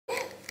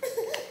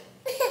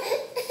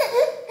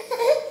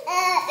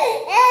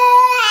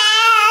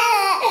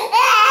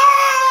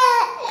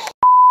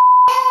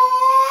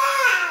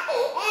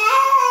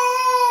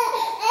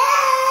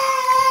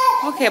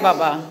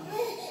Baba.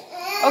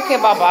 Okay,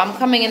 Baba, I'm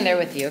coming in there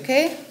with you,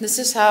 okay? This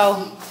is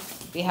how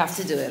we have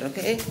to do it,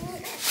 okay?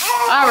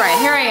 All right,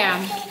 here I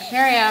am.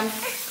 Here I am.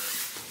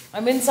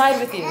 I'm inside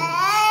with you.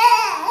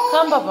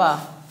 Come,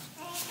 Baba.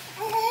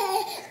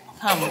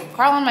 Come,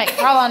 crawl on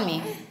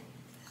me.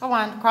 Come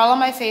on, crawl on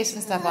my face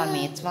and step on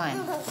me. It's fine.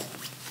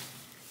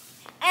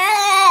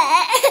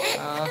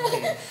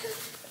 Okay.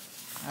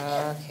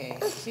 Okay.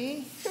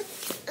 See?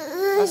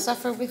 I'll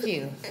suffer with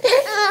you.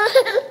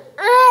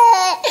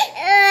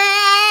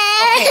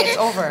 Okay, it's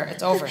over.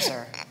 It's over,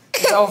 sir.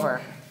 It's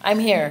over. I'm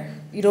here.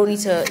 You don't need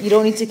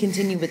to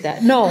continue with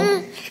that.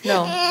 No.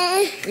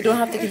 We don't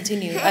have to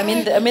continue. I'm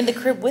in the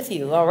crib with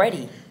you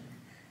already.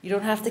 You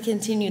don't have to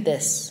continue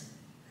this.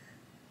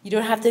 You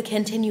don't have to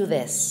continue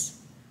this.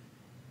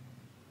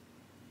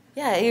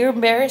 Yeah, you're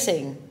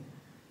embarrassing.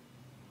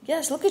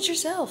 Yes, look at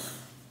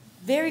yourself.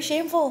 Very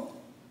shameful.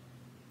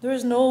 There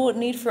is no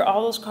need for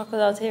all those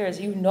crocodile tears.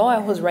 You know I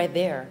was right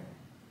there.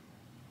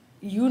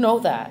 You know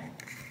that.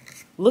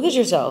 Look at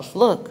yourself.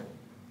 Look.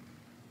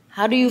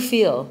 How do you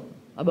feel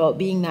about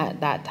being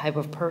that type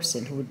of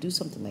person who would do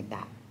something like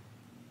that?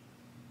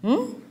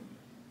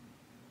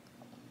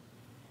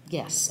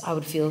 Yes, I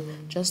would feel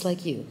just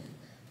like you.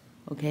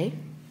 Okay?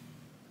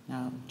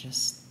 Now,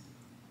 just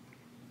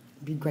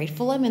be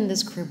grateful I'm in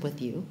this crib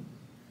with you.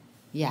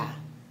 Yeah.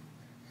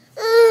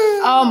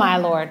 Oh my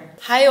Lord.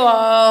 Hi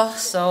all.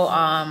 So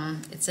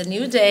it's a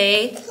new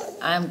day.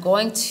 I'm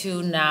going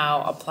to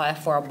now apply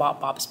for a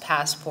Bop's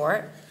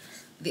passport.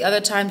 The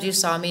other times you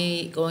saw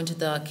me going to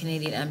the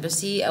Canadian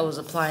Embassy, I was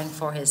applying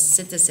for his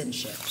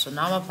citizenship. So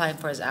now I'm applying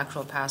for his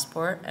actual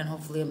passport, and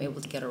hopefully I'm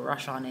able to get a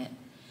rush on it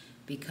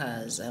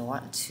because I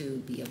want to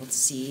be able to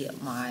see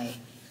my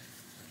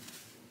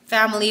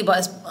family,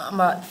 but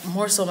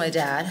more so my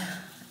dad,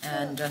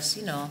 and just,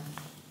 you know,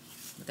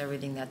 with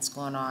everything that's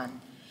going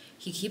on.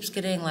 He keeps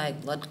getting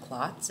like blood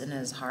clots in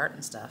his heart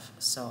and stuff.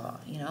 So,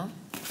 you know,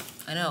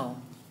 I know,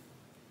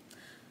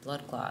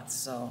 blood clots.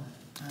 So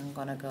I'm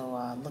gonna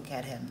go look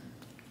at him,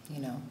 you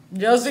know,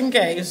 just in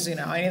case, you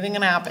know, anything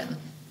can happen.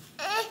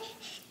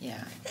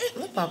 Yeah.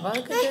 Look, Papa,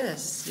 look at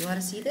this. You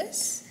wanna see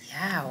this?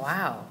 Yeah,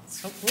 wow,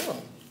 so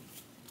cool.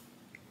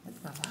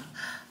 Look, Papa.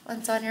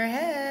 One's on your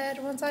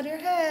head, one's on your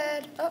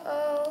head.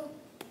 Uh-oh.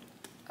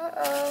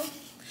 Uh-oh.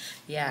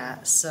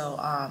 Yeah, so,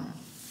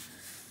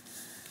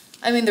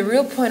 I mean, the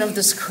real point of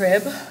this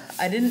crib,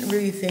 I didn't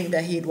really think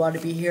that he'd want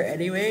to be here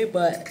anyway,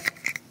 but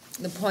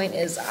the point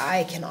is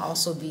I can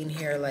also be in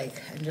here,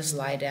 like, and just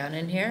lie down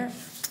in here.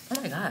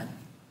 Oh my God,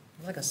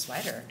 I'm like a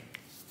spider.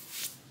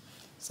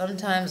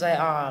 Sometimes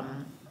I,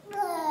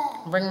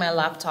 bring my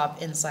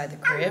laptop inside the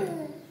crib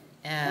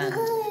and,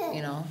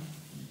 you know,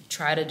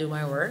 try to do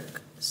my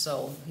work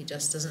so he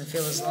just doesn't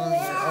feel as lonely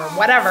or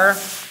whatever.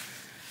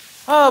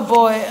 Oh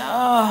boy,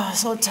 oh,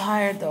 so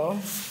tired though.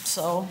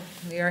 So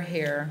we are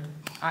here.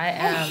 I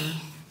am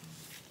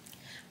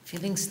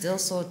feeling still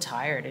so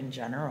tired in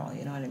general,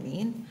 you know what I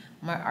mean?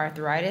 My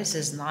arthritis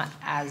is not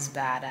as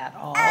bad at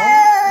all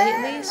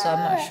lately, so I'm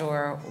not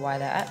sure why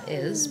that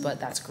is, but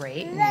that's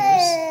great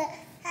news.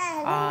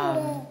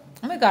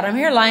 Oh my God, I'm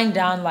here lying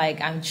down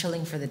like I'm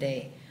chilling for the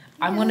day.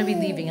 I'm gonna be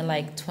leaving in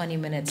like 20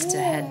 minutes to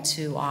head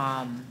to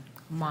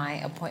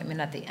my appointment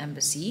at the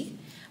embassy.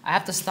 I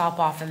have to stop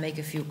off and make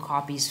a few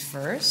copies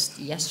first.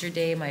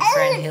 Yesterday, my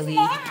friend Hilly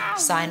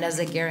signed as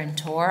a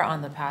guarantor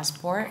on the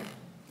passport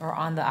or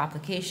on the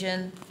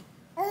application.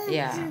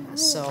 Yeah,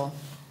 so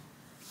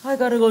I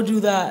gotta go do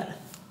that.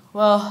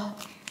 Well,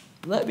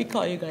 let me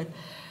call you guys.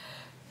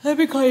 Let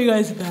me call you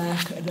guys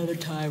back another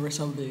time or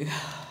something.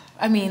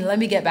 I mean, let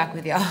me get back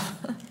with y'all.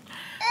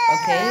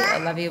 Okay, I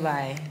love you,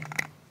 bye.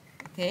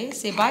 Okay,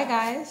 say bye,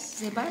 guys.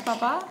 Say bye,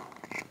 Papa.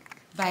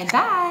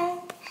 Bye-bye.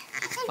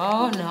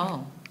 Oh,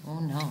 no. Oh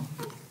no.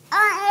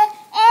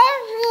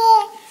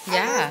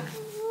 Yeah.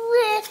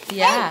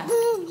 Yeah.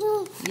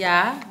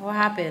 Yeah? What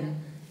happened?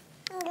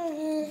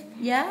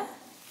 Yeah?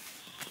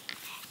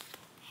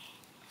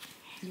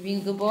 You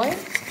being a good boy?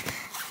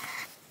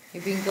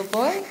 You being a good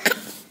boy?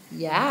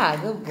 Yeah,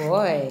 good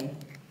boy.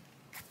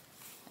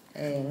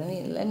 Hey,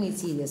 let me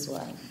see this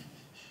one.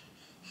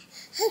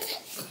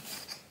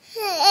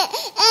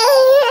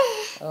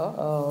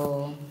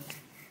 Uh-oh.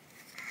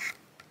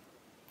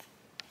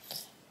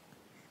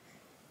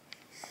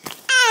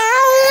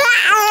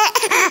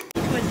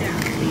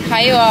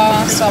 Hi you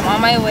all, so I'm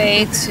on my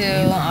way to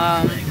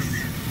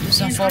do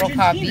some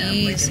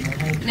photocopies.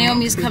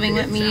 Naomi's coming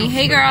with me.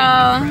 Hey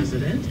girl!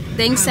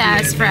 Thanks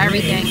Sass for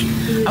everything.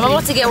 I'm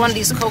about to get one of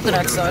these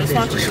coconuts though, I just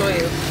wanted to show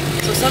you.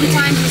 So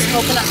sometimes these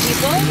coconut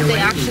people, they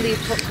actually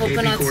put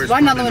coconuts,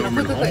 run down the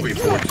window, quick.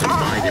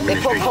 They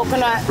put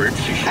coconut,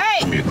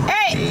 hey!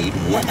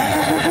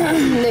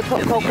 They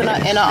put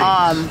coconut in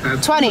a,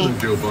 20,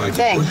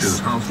 thanks.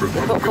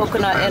 They put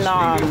coconut in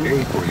a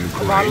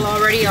bottle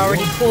already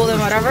cooled and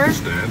whatever,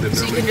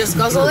 so you can just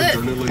guzzle it.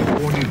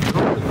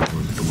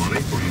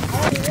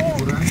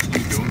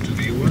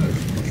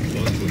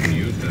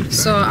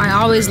 So I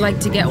always like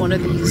to get one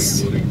of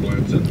these.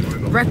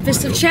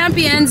 Breakfast of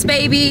Champions,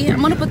 baby.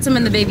 I'm gonna put some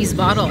in the baby's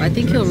bottle. I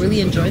think he'll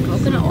really enjoy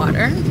coconut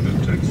water.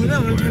 Was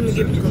that one time you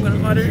gave him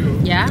coconut water?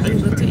 Yeah. And he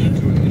looked at you?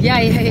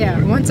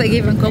 Yeah. Once I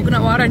gave him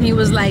coconut water and he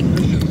was like,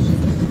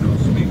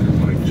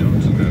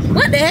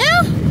 what the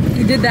hell?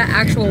 He did that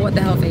actual what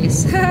the hell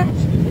face.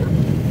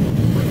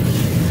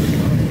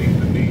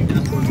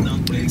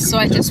 So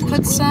I just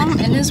put some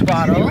in his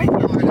bottle and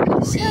we're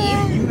gonna see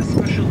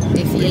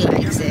if he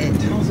likes it.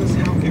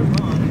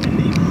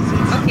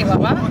 Okay,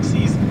 Baba.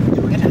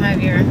 You're gonna have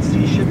your...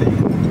 You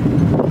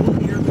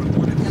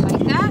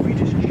like that?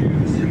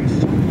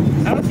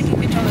 I don't think he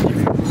can tell the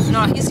difference.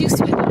 No, he's used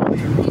to it now.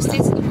 He's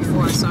tasted it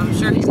before, so I'm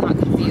sure he's not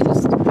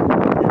confused.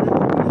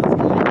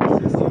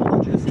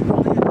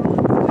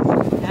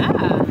 Yeah.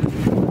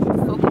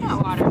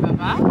 Coconut water,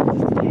 Baba.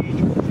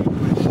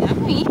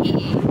 Yummy.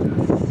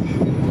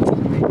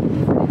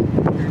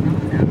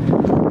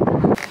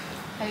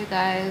 Hey you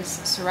guys,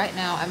 so right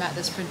now I'm at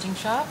this printing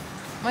shop.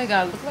 Oh my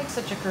god, I look like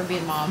such a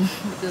Caribbean mom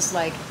with this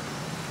like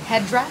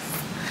headdress.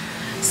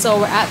 So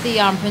we're at the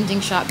printing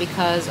shop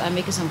because I'm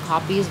making some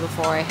copies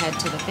before I head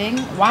to the thing.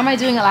 Why am I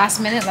doing it last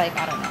minute? Like,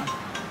 I don't know.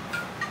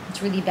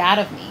 It's really bad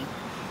of me.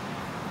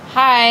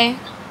 Hi.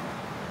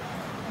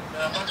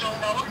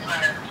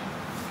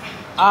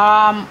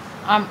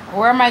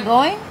 Where am I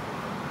going?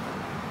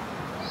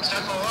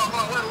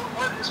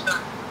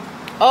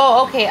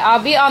 Oh, okay.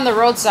 I'll be on the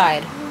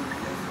roadside.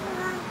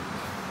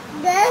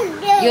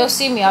 You'll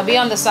see me. I'll be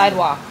on the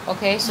sidewalk.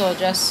 Okay, so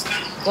just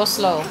go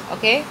slow.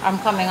 Okay, I'm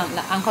coming now.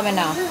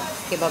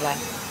 Okay, bye bye.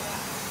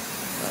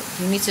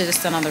 You need to just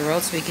stand on the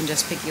road so we can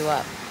just pick you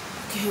up.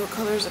 Okay, what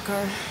color is the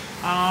car?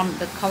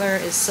 The color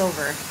is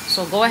silver.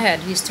 So go ahead.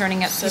 He's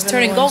turning up. He's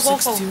turning. Go.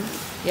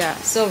 Yeah,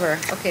 silver.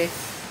 Okay.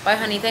 Bye,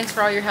 honey. Thanks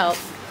for all your help.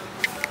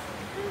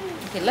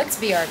 Okay, let's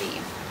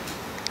BRB.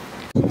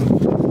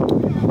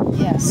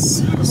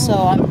 Yes. So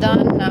I'm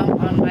done now.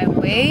 On my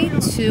way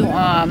to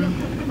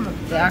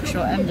the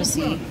actual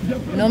embassy.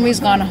 Nomi's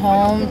gone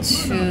home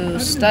to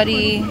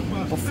study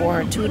before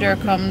her tutor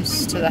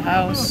comes to the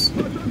house.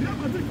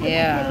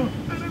 Yeah.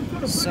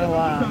 So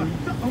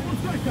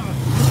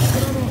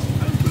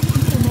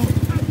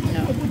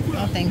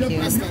no, thank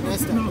you. So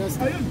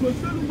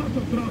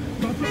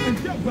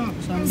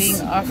I'm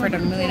being offered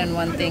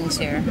 1,000,001 things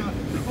here.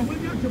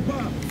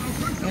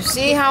 You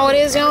see how it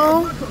is,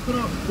 y'all?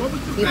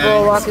 People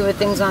are walking with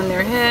things on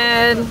their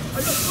head.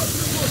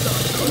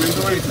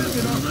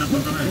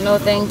 No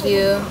thank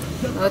you.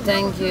 No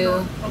thank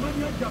you.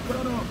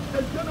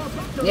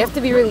 You have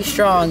to be really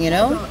strong, you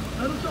know?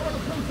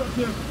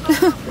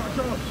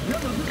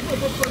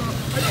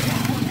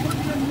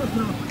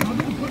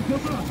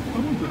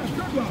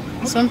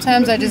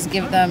 Sometimes I just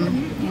give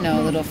them, you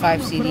know, little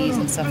 5 CDs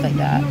and stuff like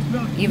that.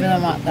 Even though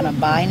I'm not gonna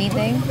buy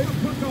anything.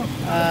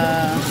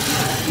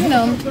 You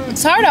know,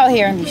 it's hard out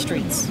here in these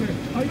streets.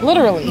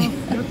 Literally.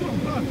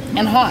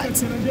 And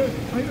hot.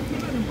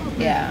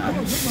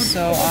 Yeah.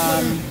 So,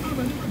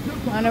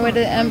 on our way to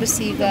the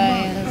embassy,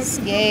 guys.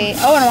 Yay.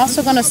 Oh, and I'm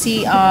also gonna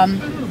see a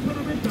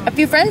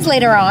few friends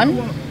later on.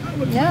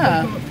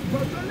 Yeah.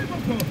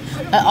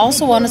 I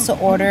also wanted to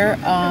order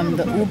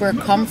the Uber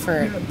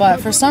Comfort, but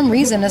for some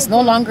reason it's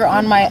no longer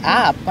on my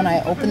app. When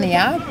I open the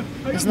app,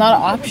 it's not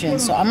an option,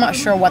 so I'm not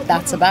sure what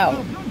that's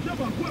about.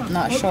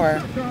 Not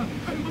sure.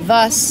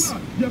 Thus,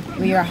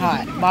 we are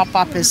hot. Bop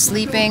Bop is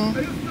sleeping.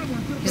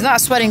 He's not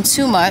sweating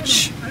too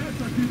much.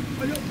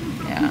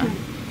 Yeah.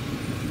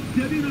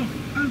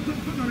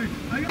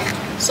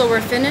 So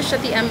we're finished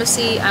at the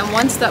embassy. I'm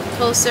one step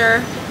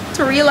closer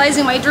to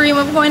realizing my dream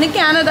of going to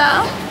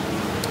Canada.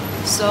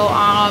 So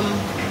I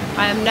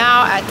am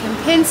now at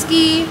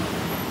Kempinski.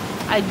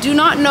 I do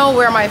not know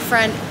where my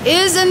friend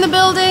is in the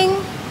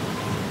building.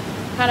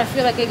 Kind of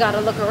feel like I gotta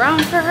look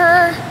around for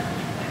her.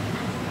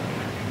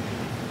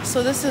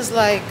 So this is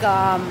like,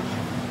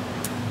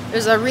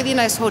 there's a really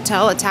nice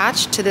hotel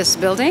attached to this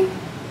building.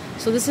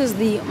 So this is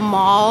the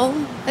mall,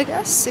 I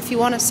guess, if you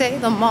want to say,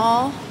 the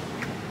mall.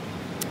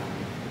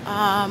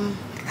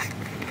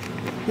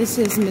 This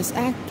is Miss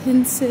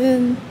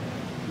Atkinson,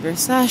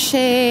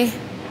 Versace.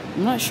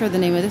 I'm not sure the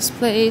name of this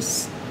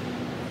place.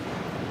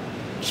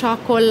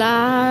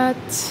 Chocolat.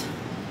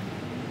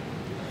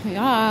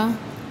 Yeah.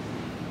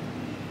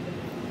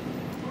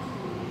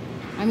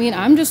 I mean,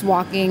 I'm just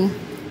walking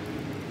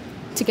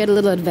to get a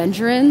little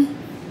adventure in.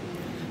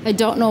 I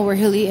don't know where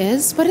Hilly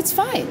is, but it's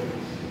fine.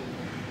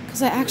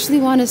 Because I actually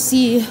want to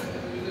see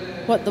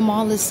what the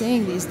mall is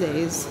saying these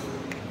days.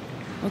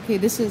 Okay,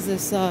 this is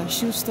this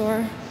shoe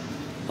store.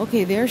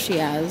 Okay, there she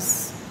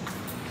is.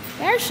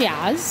 There she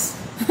is.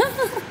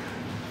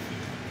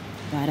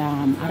 But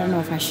I don't know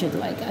if I should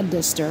like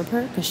disturb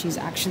her because she's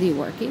actually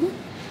working.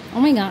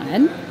 Oh my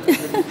god.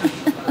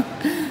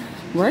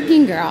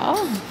 Working girl.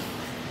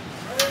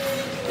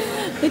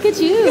 Look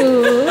at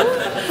you.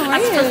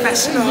 That's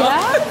professional.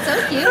 Yeah, so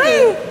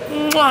cute.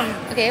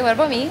 Okay, what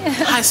about me?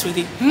 Hi,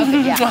 sweetie.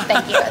 Okay, yeah,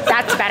 thank you.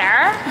 That's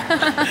better.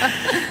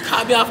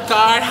 Caught me off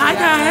guard. Hi,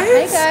 Hi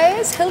guys.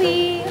 guys,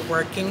 Hilly.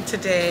 Working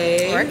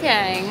today.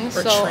 Working.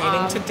 We're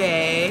training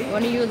today.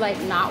 When are you like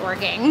not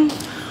working?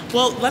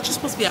 Well, lunch is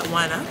supposed to be at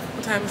 1, huh?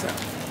 What time is it?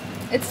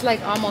 It's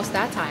like almost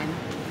that time.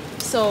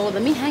 So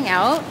let me hang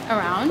out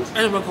around.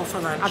 And we'll go for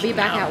lunch. I'll be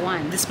back at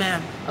 1. Yes,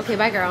 ma'am. Okay,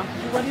 bye, girl.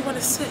 Where do you want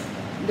to sit?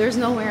 There's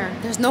nowhere.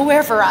 There's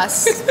nowhere for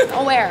us.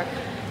 Nowhere.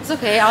 It's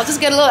okay. I'll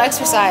just get a little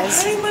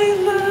exercise. Hey, my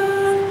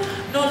love.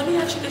 No, let me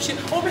ask you this.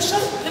 Oh,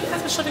 Michelle, let me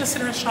ask Michelle to sit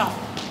in her shop.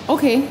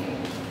 Okay.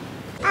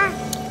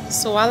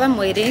 So while I'm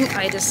waiting,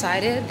 I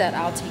decided that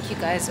I'll take you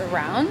guys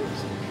around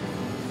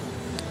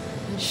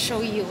and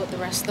show you what the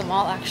rest of the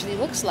mall actually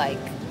looks like.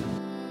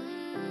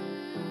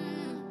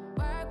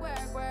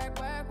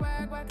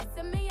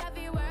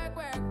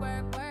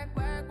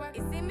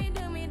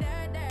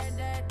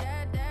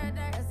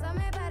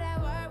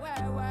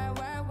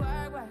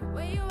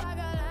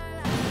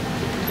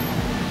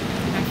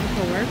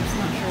 Works,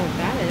 not sure what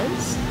that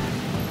is.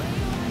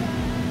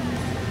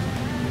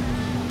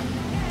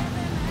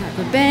 Got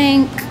the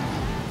bank.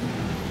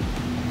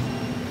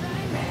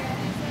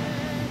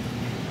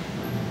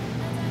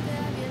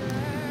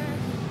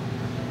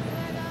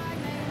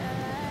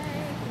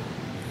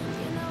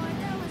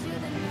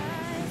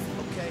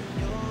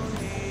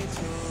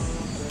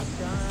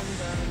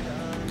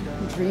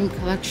 Dream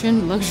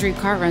Collection luxury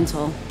car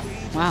rental.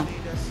 Wow.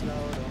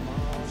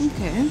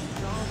 Okay.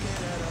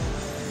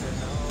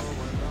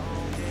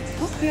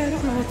 Okay, I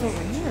don't know what's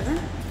over here.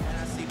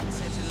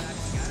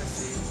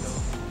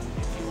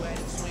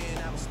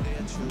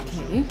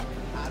 Okay.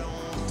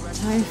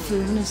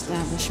 Typhoon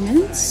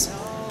establishments.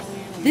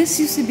 This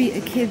used to be a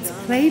kid's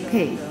play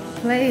place.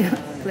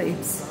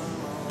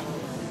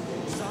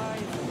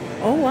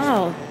 Oh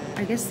wow.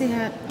 I guess they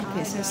had,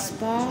 okay, it says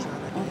spa.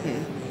 Okay.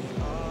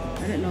 I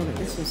didn't know that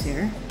this was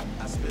here.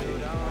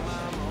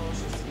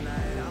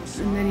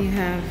 And then you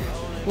have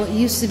what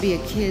used to be a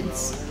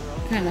kid's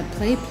kind of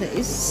play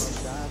place.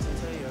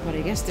 But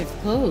I guess they're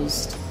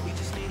closed.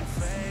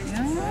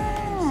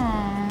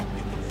 Yeah.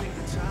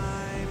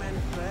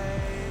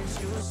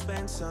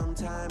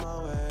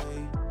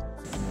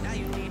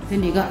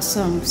 Then you got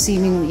some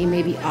seemingly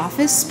maybe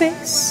office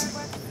space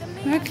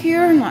back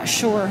here. I'm not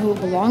sure who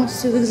it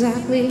belongs to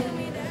exactly,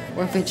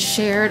 or if it's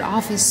shared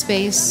office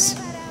space.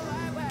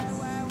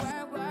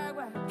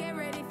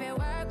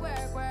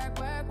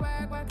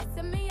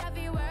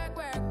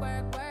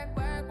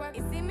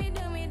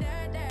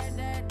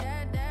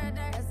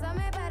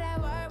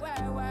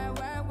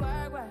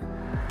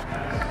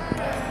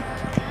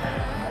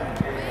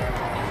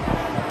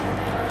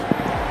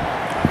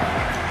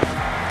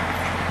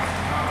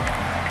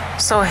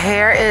 So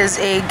here is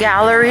a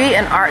gallery,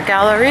 an art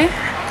gallery.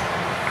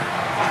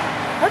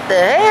 What the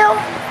hell?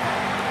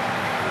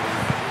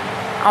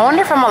 I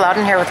wonder if I'm allowed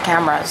in here with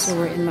cameras. So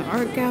we're in the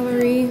art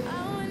gallery. I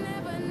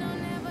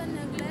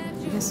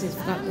guess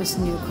they've got this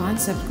new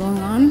concept going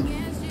on.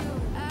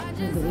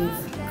 Where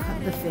they've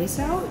cut the face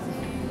out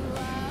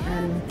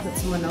and put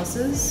someone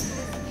else's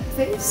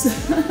face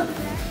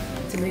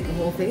to make a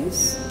whole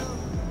face.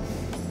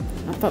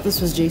 I thought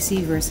this was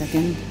JC for a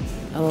second.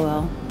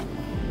 LOL.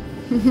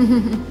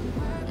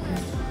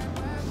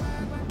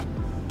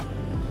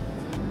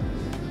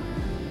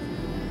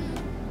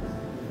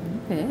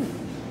 Okay.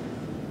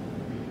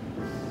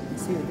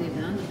 Let's see what they've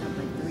done. They have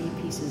like 3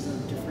 pieces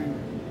of different...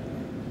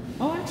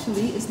 Oh,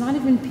 actually, it's not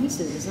even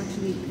pieces. It's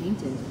actually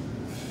painted,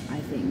 I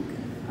think.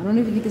 I don't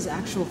even think it's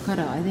actual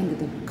cutout. I think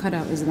the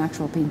cutout is an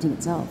actual painting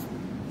itself.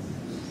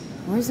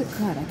 Where is it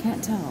cut? I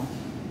can't tell.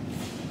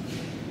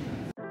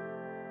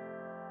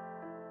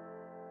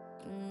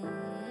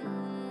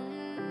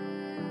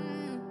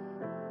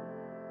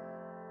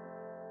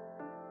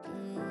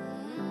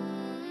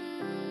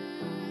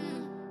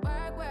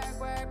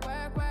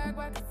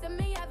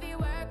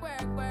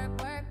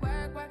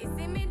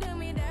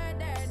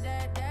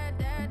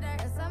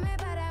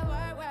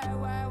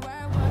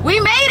 We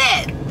made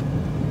it!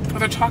 Oh,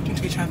 they're talking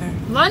to each other.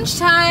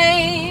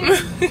 Lunchtime!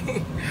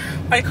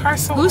 My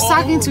car's so Who's old.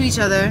 talking to each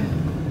other?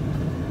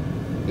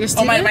 Your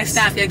students? Oh, my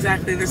staff, yeah,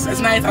 exactly. It's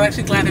nice. I'm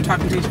actually glad they're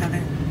talking to each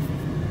other.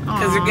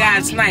 Because, yeah,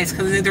 it's nice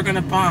because they're going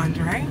to bond,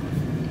 right?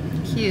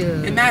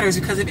 Cute. It matters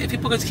because if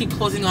people just keep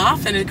closing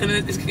off, then it's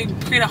going to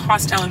create a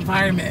hostile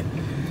environment.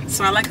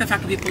 So I like the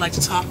fact that people like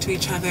to talk to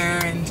each other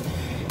and,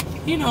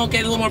 you know,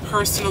 get a little more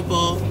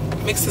personable.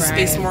 Makes the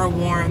space more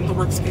warm, the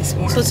workspace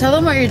warm. So tell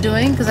them what you're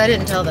doing, because I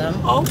didn't tell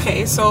them.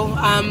 Okay, so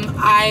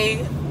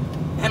I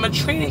am a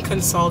training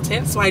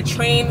consultant. So I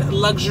train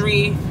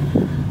luxury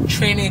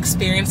training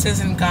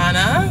experiences in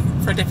Ghana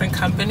for different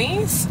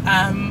companies.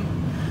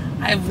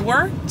 I've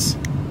worked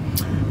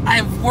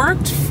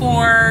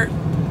for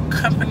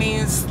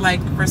companies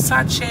like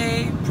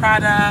Versace,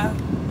 Prada,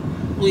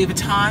 Louis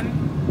Vuitton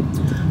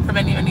for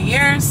many, many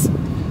years.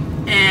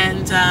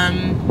 And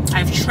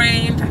I've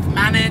trained, I've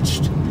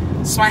managed.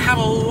 So I have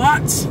a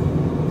lot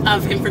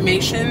of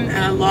information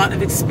and a lot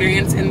of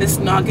experience in this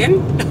noggin.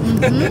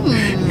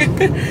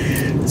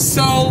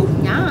 So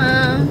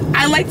yeah.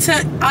 I like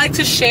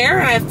to share,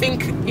 and I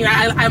think, you know,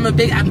 I'm a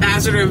big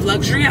ambassador of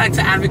luxury. I like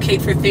to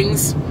advocate for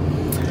things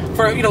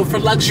for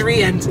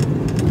luxury and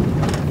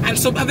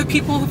so other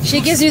people.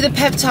 She gives you the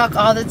pep talk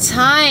all the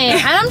time,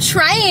 and I'm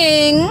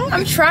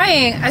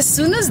trying. As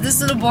soon as this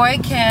little boy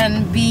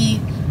can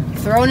be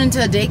thrown into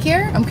a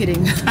daycare? I'm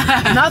kidding.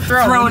 Not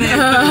thrown. Thrown in.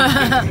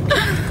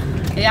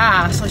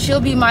 Yeah, so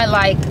she'll be my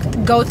like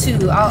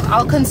go-to.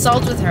 I'll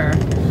consult with her.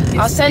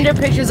 I'll send her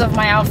pictures of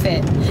my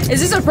outfit. Is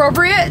this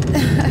appropriate?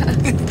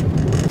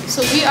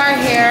 So we are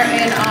here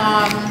in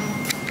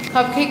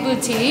Cupcake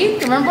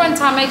Boutique. Remember one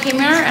time I came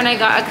here and I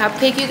got a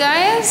cupcake, you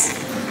guys?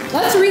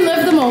 Let's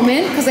relive the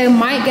moment because I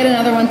might get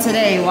another one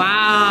today.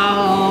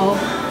 Wow.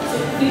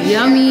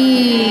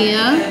 Yummy.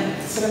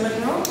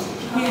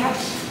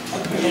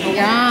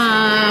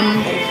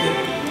 Yum.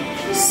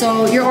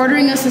 So you're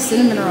ordering us a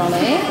cinnamon roll,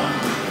 eh?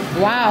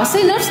 Wow.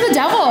 Say no to the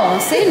devil.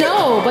 Say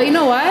no. But you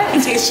know what?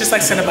 It tastes just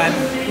like cinnamon.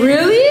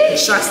 Really?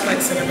 Just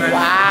like cinnamon.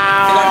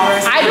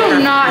 Wow. I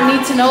do not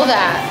need to know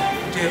that.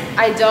 You do.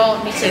 I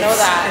don't need to know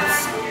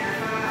that.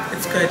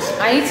 It's good.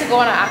 I need to go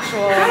on an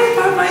actual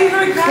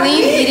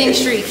clean eating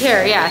streak.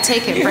 Here, yeah,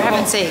 take it, for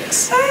heaven's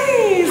sakes.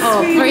 Nice,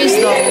 oh, sweetie. Praise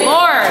the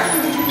Lord.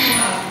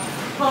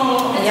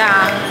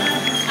 Yeah.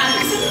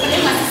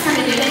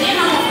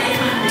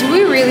 Do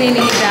we really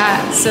need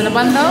that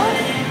cinnamon though?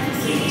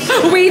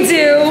 We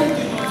do.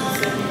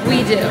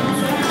 We do.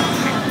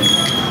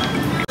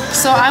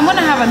 So I'm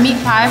gonna have a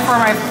meat pie for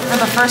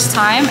the first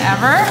time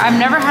ever. I've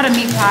never had a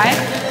meat pie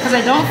because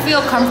I don't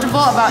feel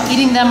comfortable about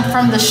eating them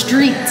from the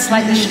streets,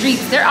 like the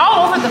streets. They're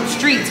all over the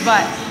streets,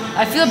 but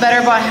I feel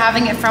better about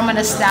having it from an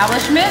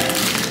establishment.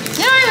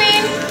 You know what I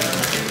mean?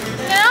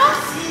 You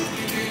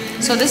know?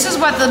 So this is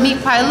what the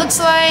meat pie looks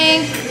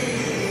like.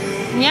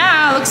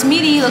 Yeah, it looks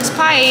meaty, looks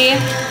pie.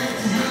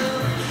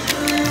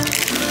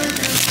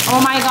 Oh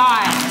my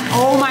God.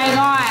 Oh my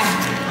God.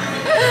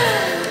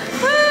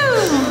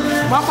 Woo.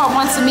 Wapa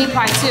wants a meat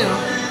pie too.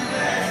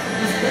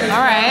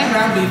 All right.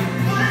 Ground beef.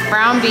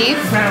 Brown beef.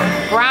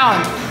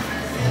 Brown.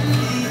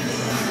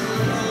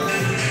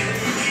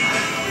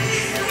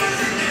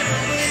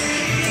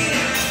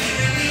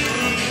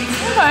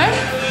 Okay.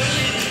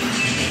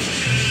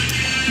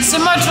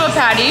 Similar to a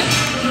patty.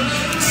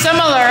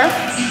 Similar.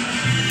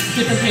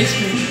 Different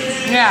pastry.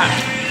 Yeah.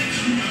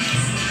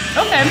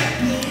 Okay.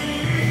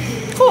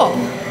 Cool.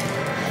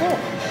 Cool.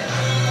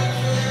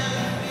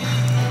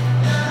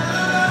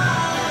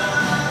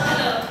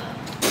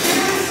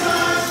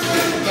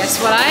 Guess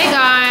what I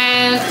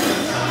got?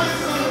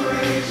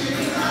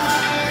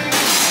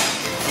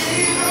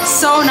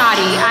 So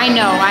naughty. I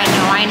know.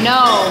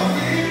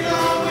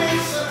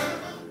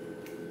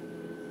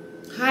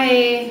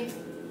 Hi.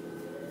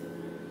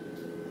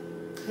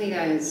 Hey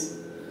guys.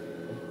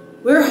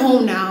 We're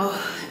home now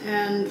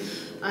and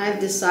I've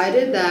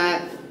decided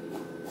that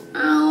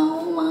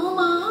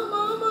mama.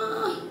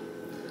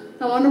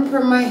 I want to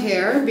perm my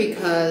hair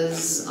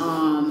because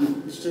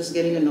it's just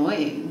getting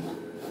annoying.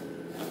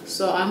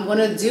 So I'm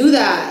gonna do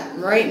that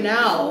right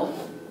now.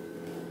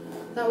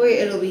 That way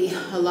it'll be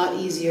a lot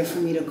easier for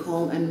me to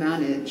comb and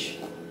manage.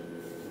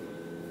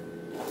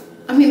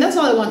 I mean, that's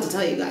all I want to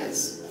tell you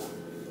guys.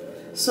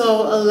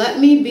 So let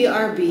me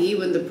BRB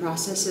when the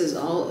process is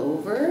all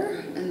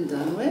over and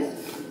done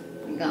with.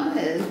 Oh my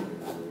God.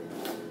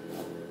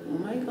 Oh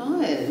my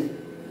God.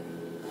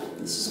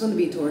 This is gonna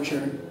be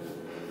torture.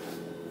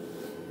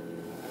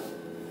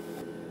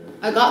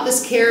 I got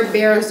this Care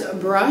Bears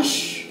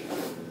brush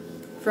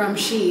from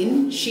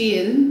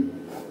Shein.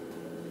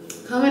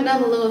 Comment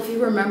down below if you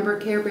remember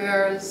Care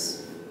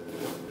Bears.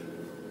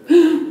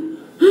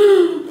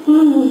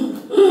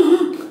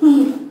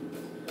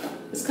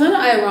 It's kind of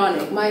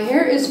ironic. My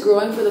hair is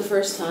growing for the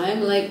first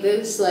time like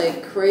this,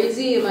 like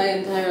crazy in my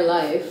entire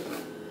life.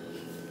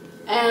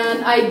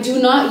 And I do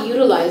not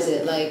utilize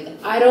it. Like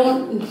I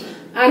don't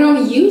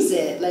use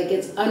it. Like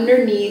it's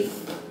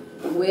underneath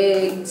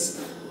wigs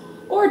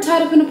or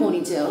tied up in a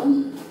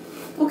ponytail.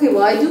 Okay,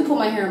 well I do put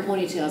my hair in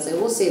ponytails, I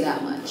will say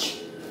that much.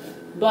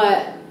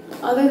 But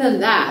other than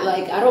that,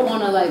 like I don't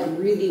want to like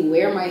really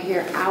wear my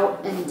hair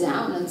out and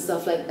down and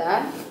stuff like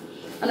that.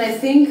 And I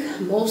think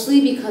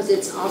mostly because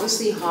it's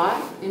obviously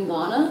hot in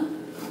Ghana,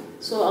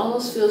 so it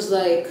almost feels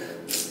like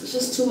it's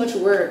just too much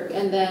work.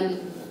 And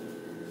then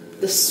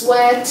the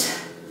sweat,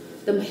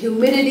 the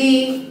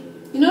humidity,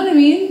 you know what I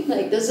mean?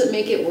 Like, does it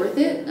make it worth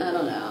it? I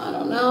don't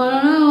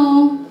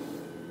know.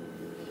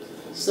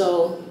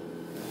 So,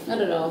 I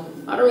don't know.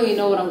 I don't really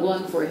know what I'm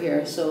going for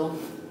here, so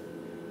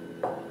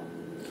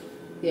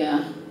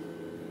yeah.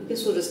 I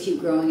guess we'll just keep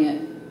growing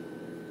it.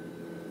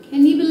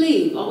 Can you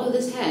believe all of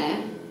this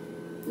hair?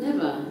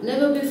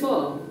 Never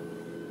before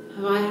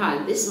have I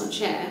had this much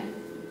hair,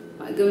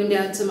 like going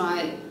down to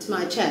my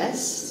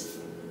chest.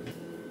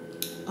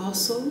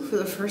 Also, for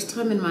the first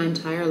time in my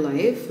entire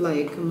life,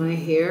 like my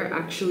hair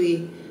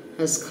actually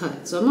has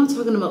cut. So I'm not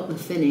talking about the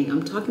thinning,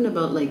 I'm talking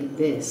about like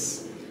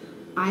this.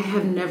 I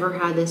have never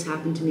had this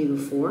happen to me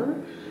before.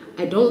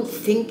 I don't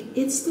think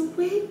it's the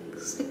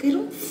wigs. Like, I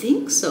don't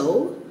think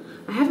so.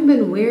 I haven't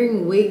been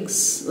wearing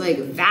wigs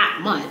like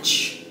that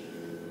much.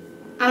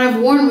 And I've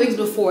worn wigs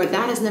before.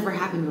 That has never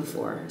happened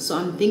before. So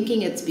I'm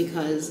thinking it's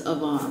because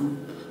of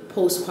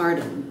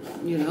postpartum,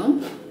 you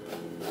know?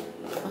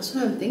 That's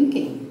what I'm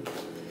thinking.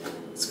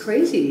 It's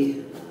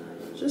crazy.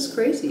 Just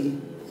crazy.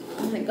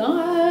 Oh my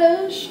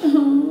gosh.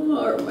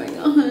 Oh my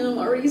god, I'm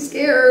already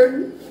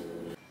scared.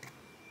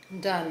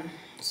 I'm done.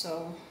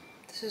 So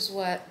this is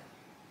what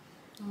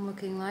I'm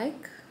looking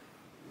like.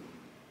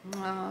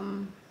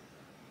 I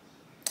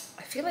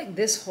feel like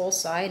this whole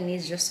side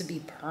needs just to be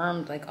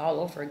permed like all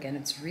over again.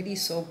 It's really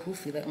so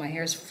poofy. Like my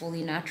hair is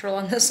fully natural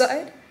on this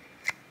side.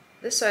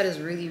 This side is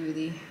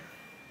really,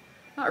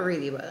 not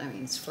really, but I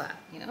mean it's flat,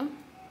 you know?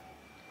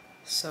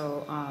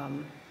 So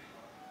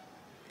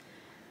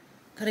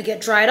gonna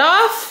get dried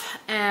off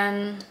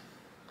and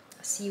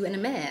see you in a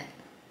minute.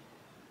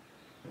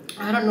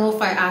 I don't know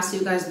if I asked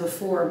you guys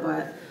before,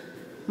 but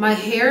my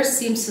hair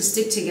seems to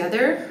stick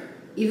together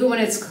even when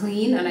it's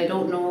clean, and I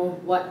don't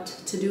know what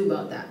to do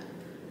about that.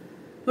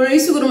 When I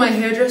used to go to my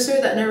hairdresser,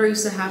 that never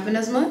used to happen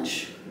as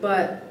much,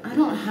 but I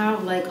don't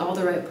have like all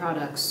the right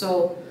products.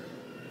 So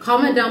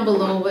comment down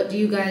below, what do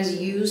you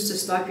guys use to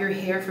stop your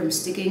hair from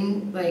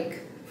sticking, like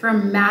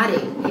from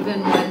matting,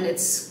 even when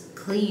it's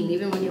clean,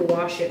 even when you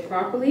wash it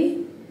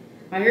properly?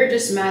 My hair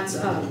just mats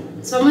up.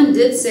 Someone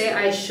did say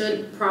I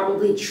should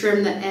probably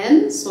trim the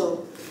ends,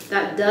 so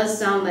that does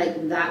sound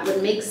like that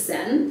would make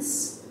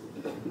sense.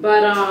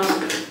 But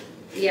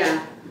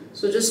yeah,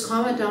 so just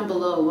comment down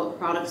below what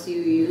products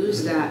you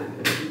use that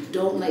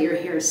don't let your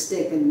hair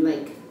stick and,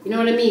 like, you know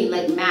what I mean,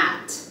 like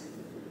matte,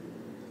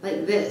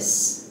 like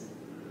this.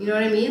 You know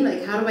what I mean?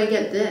 Like, how do I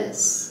get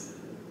this?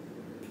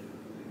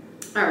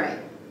 All right,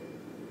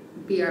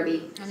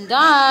 BRB. I'm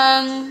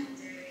done.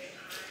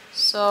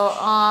 So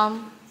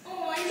oh,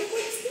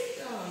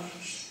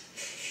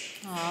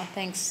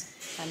 thanks,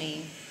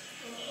 honey.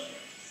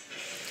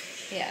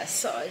 Yeah,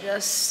 so I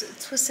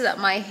just twisted up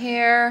my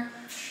hair.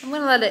 I'm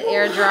gonna let it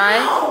air dry,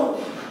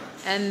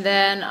 and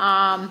then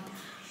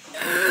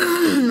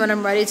when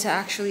I'm ready to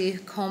actually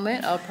comb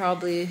it, I'll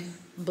probably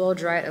blow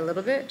dry it a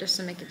little bit just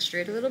to make it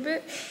straight a little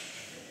bit.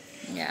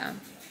 Yeah.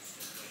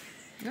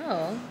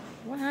 Oh,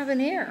 what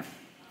happened here?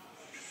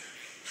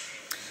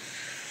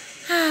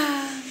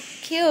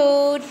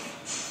 Cute.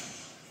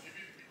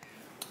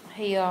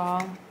 Hey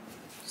y'all.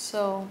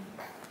 So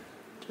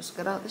just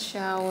got out the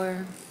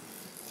shower,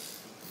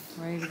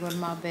 ready to go to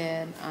my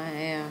bed. I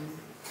am.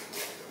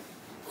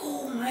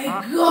 Oh my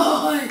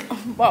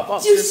god!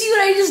 Bop, Do you see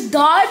what I just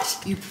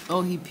dodged? he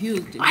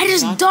puked. I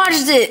just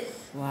dodged it.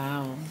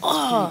 Wow.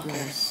 Oh.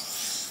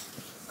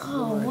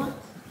 Oh, What?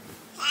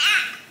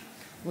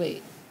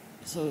 Wait.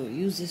 So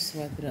use this to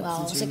wipe it up.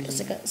 Wow, since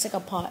it's like a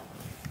pot.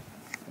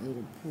 a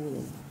little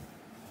pool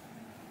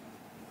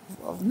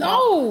of.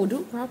 No,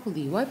 do it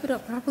properly. Wipe it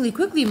up properly,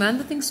 quickly, man.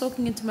 The thing's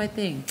soaking into my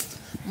thing.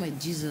 Oh my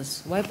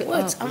Jesus! Wipe it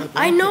What? up. Like,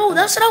 I wipe know. it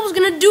That's up. what I was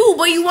gonna do,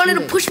 but you wanted Do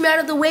to it. push me out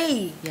of the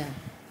way. Yeah,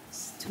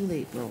 it's too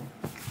late, bro.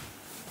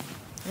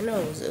 I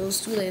know. It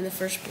was too late in the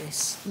first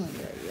place. Oh,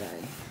 yeah.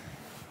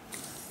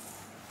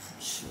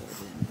 Sure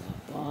then,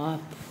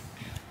 bop.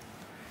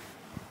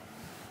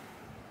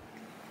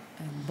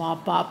 And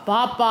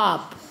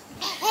bop.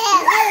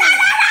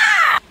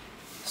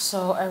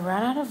 So I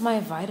ran out of my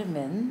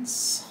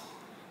vitamins.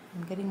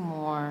 I'm getting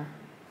more,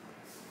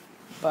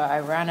 but I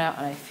ran out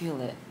and I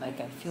feel it. Like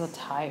I feel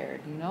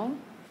tired, you know?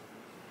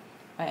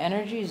 My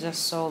energy is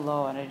just so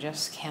low and I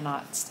just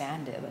cannot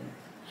stand it. Like,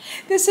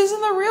 this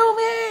isn't the real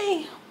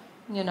me,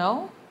 you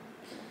know?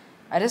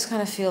 I just kind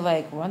of feel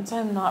like once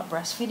I'm not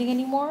breastfeeding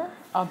anymore,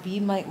 I'll be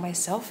like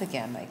myself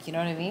again. Like, you know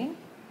what I mean?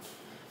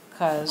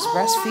 Because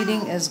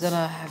breastfeeding is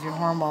gonna have your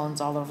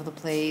hormones all over the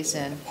place,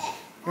 and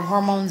your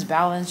hormones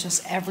balance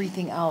just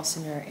everything else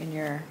in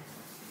your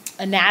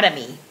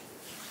anatomy.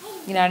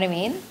 You know what I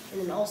mean?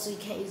 And then also you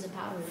can't use the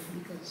powder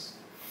because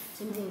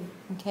same thing.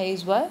 Okay,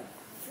 use what?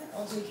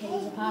 Also you can't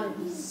use the powder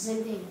because it's the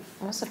same thing.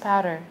 What's the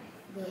powder?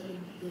 The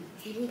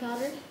feeding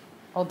powder.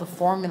 Oh, the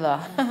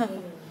formula.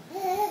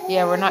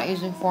 Yeah, we're not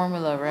using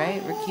formula,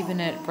 right? We're keeping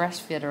it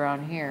breastfed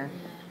around here.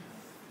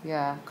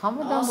 Yeah,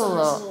 comment down Also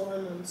below. messes with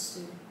hormones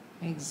too.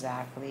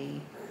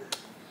 Exactly.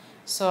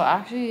 So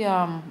actually,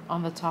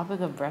 on the topic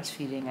of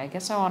breastfeeding, I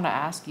guess I want to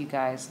ask you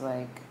guys,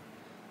 like,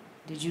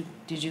 did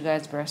you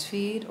guys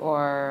breastfeed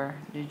or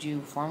did you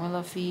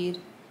formula feed?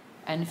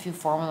 And if you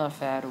formula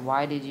fed,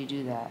 why did you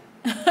do that?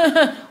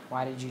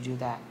 Why did you do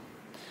that?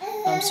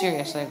 I'm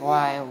serious, like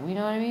why? You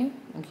know what I mean?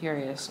 I'm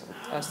curious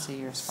as to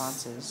your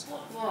responses.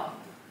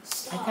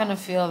 I kind of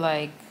feel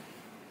like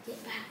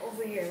Get back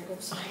over here and go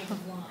side the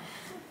vlog.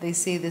 they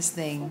say this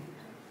thing.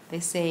 They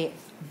say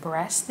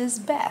breast is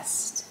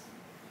best.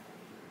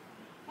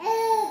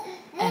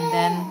 And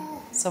then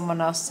someone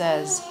else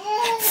says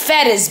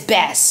fed is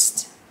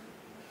best.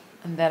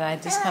 And then I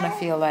just kind of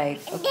feel like,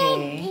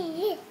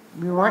 okay,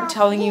 we weren't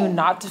telling you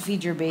not to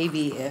feed your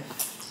baby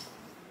if,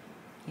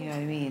 you know what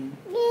I mean,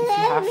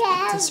 if you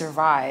have to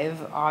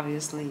survive,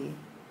 obviously.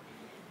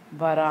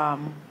 But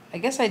I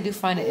guess I do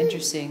find it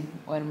interesting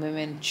when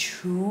women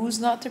choose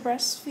not to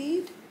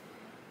breastfeed,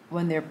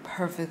 when they're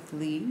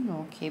perfectly, you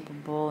know,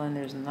 capable and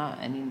there's not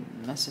any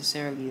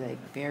necessarily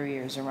like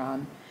barriers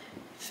around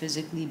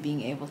physically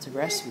being able to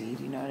breastfeed,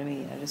 you know what I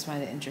mean? I just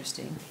find it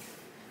interesting.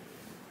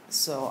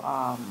 So,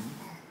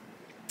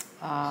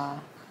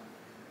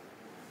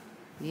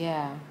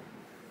 yeah.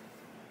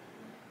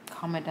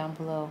 comment down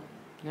below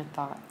your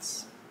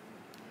thoughts.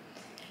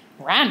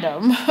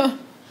 Random.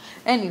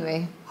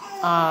 Anyway,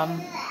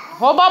 oh,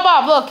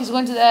 Bob, look, he's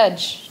going to the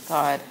edge.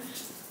 God,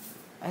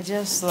 I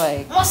just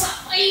like,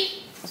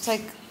 it's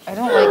like, I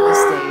don't like this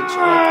stage. Like,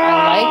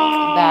 I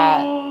like that,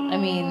 I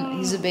mean,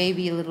 he's a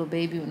baby, a little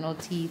baby with no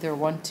teeth or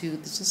one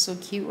tooth. It's just so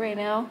cute right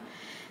now.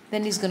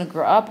 Then he's going to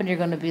grow up and you're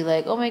going to be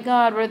like, oh my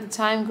God, where'd the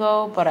time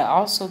go? But I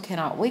also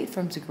cannot wait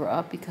for him to grow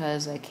up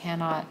because I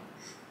cannot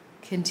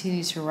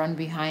continue to run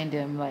behind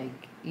him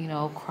like, you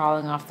know,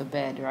 crawling off the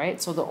bed,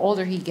 right? So the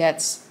older he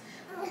gets,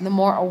 the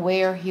more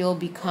aware he'll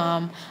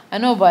become. I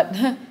know, but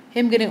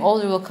him getting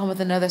older will come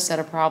with another set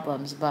of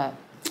problems, but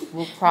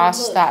we'll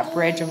cross that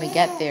bridge when we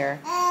get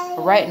there.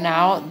 But right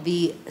now,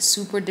 the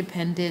super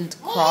dependent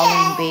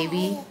crawling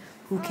baby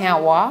who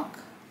can't walk,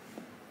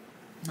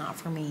 not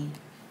for me.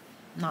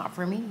 Not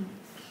for me.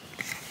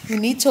 You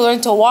need to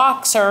learn to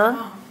walk, sir.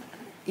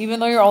 Even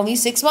though you're only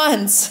 6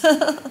 months.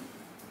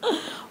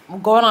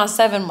 I'm going on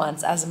 7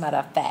 months, as a matter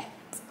of fact.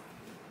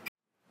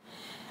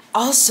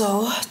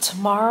 Also,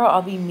 tomorrow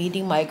I'll be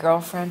meeting my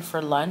girlfriend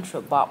for lunch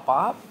with Bop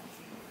Bop.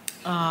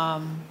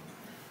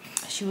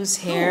 She was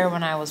here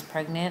when I was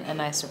pregnant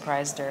and I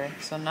surprised her.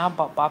 So now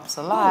Bop Bop's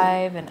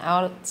alive and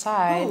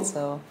outside.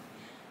 So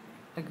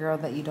a girl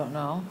that you don't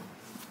know.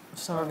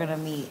 So we're gonna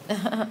meet.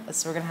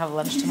 So we're gonna have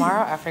lunch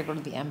tomorrow after I go to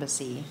the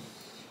embassy.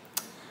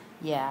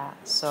 Yeah,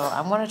 so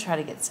I'm gonna try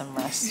to get some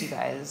rest, you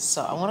guys.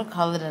 So I want to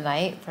call it a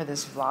night for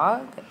this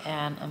vlog,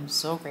 and I'm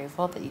so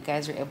grateful that you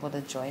guys are able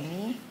to join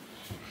me.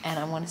 And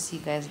I want to see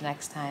you guys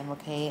next time.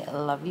 Okay, I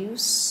love you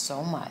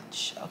so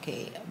much.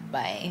 Okay,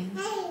 bye.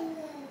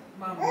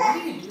 Mom, why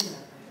do you do that?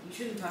 You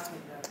shouldn't talk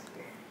like that.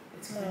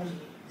 It's cringy.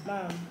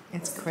 Mom.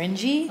 It's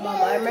cringy.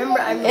 Mom, I remember.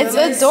 It's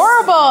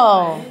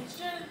adorable.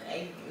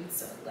 I'm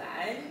so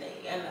glad that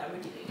you love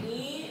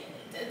me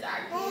to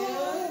talk to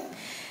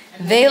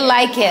you. They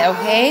like it,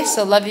 okay?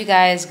 So love you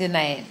guys. Good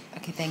night.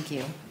 Okay, thank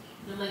you.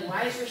 I'm like,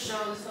 why is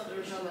Rochelle? This is not the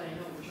Rochelle that I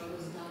know. Rochelle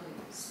doesn't talk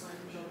like this. Why is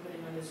Rochelle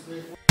putting on this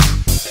weird